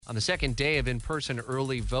on the second day of in-person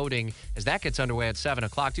early voting as that gets underway at 7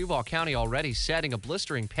 o'clock. Duval County already setting a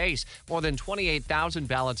blistering pace. More than 28,000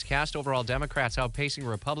 ballots cast. Overall, Democrats outpacing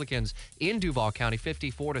Republicans in Duval County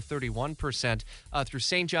 54 to 31% through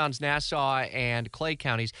St. John's, Nassau, and Clay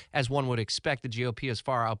counties. As one would expect, the GOP is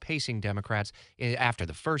far outpacing Democrats after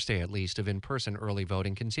the first day, at least, of in-person early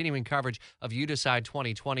voting. Continuing coverage of You Decide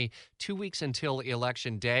 2020, 2 weeks until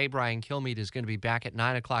Election Day. Brian Kilmeade is going to be back at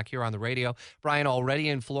 9 o'clock here on the radio. Brian, already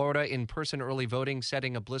in Florida, in-person early voting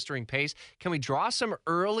setting a blistering pace. Can we draw some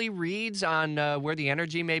early reads on where the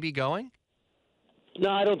energy may be going? No,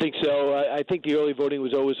 I don't think so. I think the early voting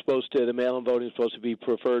was always the mail-in voting was supposed to be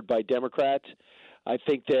preferred by Democrats. I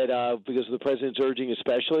think that because of the president's urging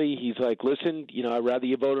especially, he's like, listen, I'd rather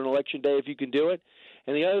you vote on Election Day if you can do it.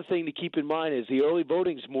 And the other thing to keep in mind is the early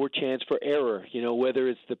voting is more chance for error, whether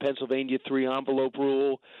it's the Pennsylvania 3-envelope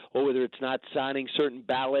rule or whether it's not signing certain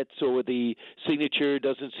ballots or the signature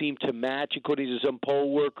doesn't seem to match according to some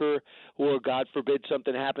poll worker or, God forbid,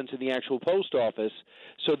 something happens in the actual post office.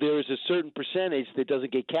 So there is a certain percentage that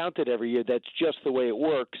doesn't get counted every year. That's just the way it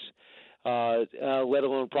works. Let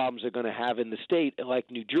alone problems they're going to have in the state, like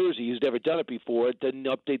New Jersey, who's never done it before, didn't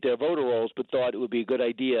update their voter rolls, but thought it would be a good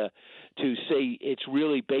idea to say it's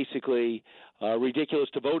really basically ridiculous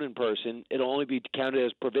to vote in person. It'll only be counted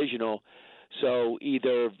as provisional, so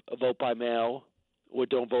either vote by mail or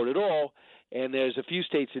don't vote at all, and there's a few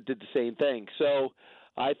states that did the same thing. So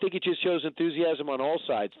I think it just shows enthusiasm on all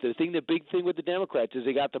sides. The big thing with the Democrats is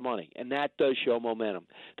they got the money, and that does show momentum.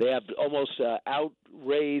 They have almost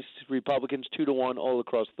outraised Republicans 2-1 all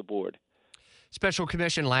across the board. Special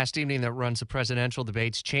commission last evening that runs the presidential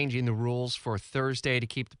debates changing the rules for Thursday to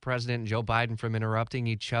keep the president and Joe Biden from interrupting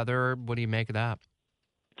each other. What do you make of that?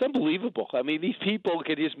 It's unbelievable. I mean, these people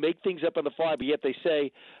can just make things up on the fly, but yet they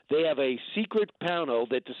say they have a secret panel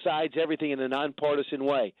that decides everything in a nonpartisan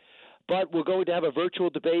way. But we're going to have a virtual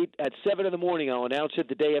debate at 7 in the morning. I'll announce it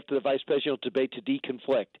the day after the vice presidential debate to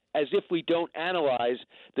deconflict, as if we don't analyze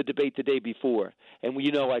the debate the day before. And,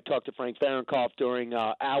 I talked to Frank Fahrenkopf during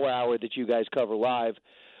our hour that you guys cover live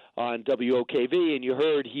on WOKV, and you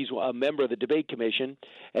heard he's a member of the debate commission.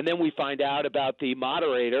 And then we find out about the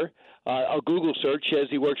moderator. A Google search says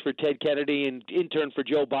he works for Ted Kennedy and interned for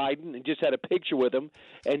Joe Biden and just had a picture with him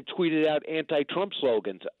and tweeted out anti-Trump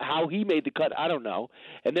slogans. How he made the cut, I don't know.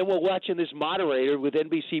 And then we're watching this moderator with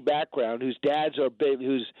NBC background whose parents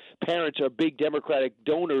are big Democratic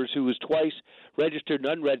donors, who was twice registered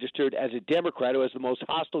and unregistered as a Democrat, who has the most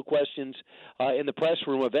hostile questions in the press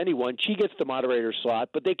room of anyone. She gets the moderator slot,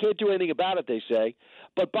 but they can't do anything about it, they say.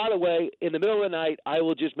 But by the way, in the middle of the night, I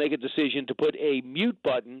will just make a decision to put a mute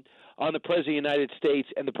button on the President of the United States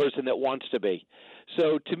and the person that wants to be.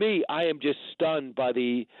 So to me, I am just stunned by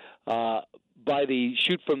the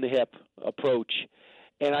shoot from the hip approach.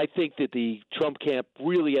 And I think that the Trump camp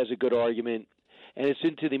really has a good argument, and it's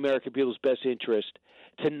into the American people's best interest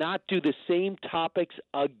to not do the same topics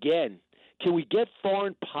again. Can we get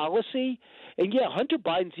foreign policy? And, yeah, Hunter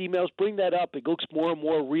Biden's emails bring that up. It looks more and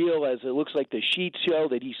more real as it looks like the sheets show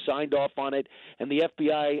that he signed off on it, and the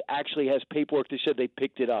FBI actually has paperwork that said they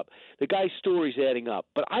picked it up. The guy's story's adding up.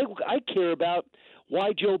 But I care about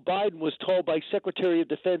why Joe Biden was told by Secretary of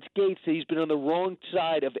Defense Gates that he's been on the wrong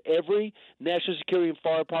side of every national security and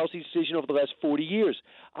foreign policy decision over the last 40 years.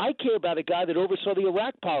 I care about a guy that oversaw the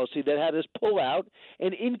Iraq policy that had us pull out,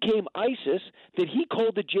 and in came ISIS, that he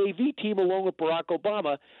called the JV team along with Barack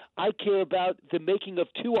Obama. I care about the making of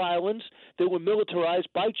 2 islands that were militarized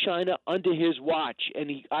by China under his watch. And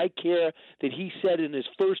I care that he said in his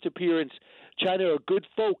first appearance, China are good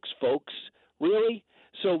folks. Really?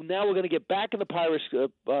 So now we're going to get back in the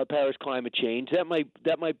Paris climate change. That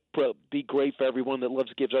might be great for everyone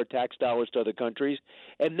that gives our tax dollars to other countries.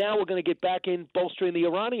 And now we're going to get back in bolstering the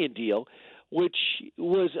Iranian deal, which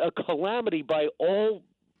was a calamity by all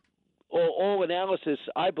analysis,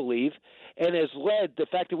 I believe, and the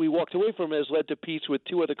fact that we walked away from it has led to peace with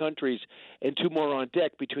 2 other countries and 2 more on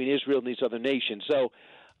deck between Israel and these other nations. So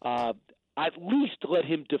at least let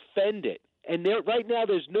him defend it. And right now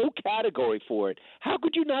there's no category for it. How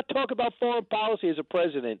could you not talk about foreign policy as a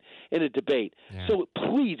president in a debate? Yeah. So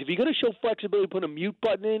please, if you're going to show flexibility, put a mute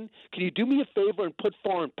button in. Can you do me a favor and put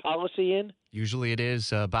foreign policy in? Usually it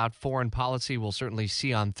is about foreign policy. We'll certainly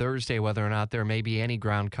see on Thursday whether or not there may be any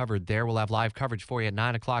ground covered there. We'll have live coverage for you at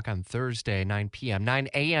 9 o'clock on Thursday, 9 p.m. 9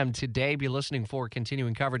 a.m. today. Be listening for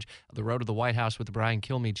continuing coverage of the Road to the White House with the Brian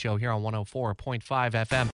Kilmeade Show here on 104.5 FM.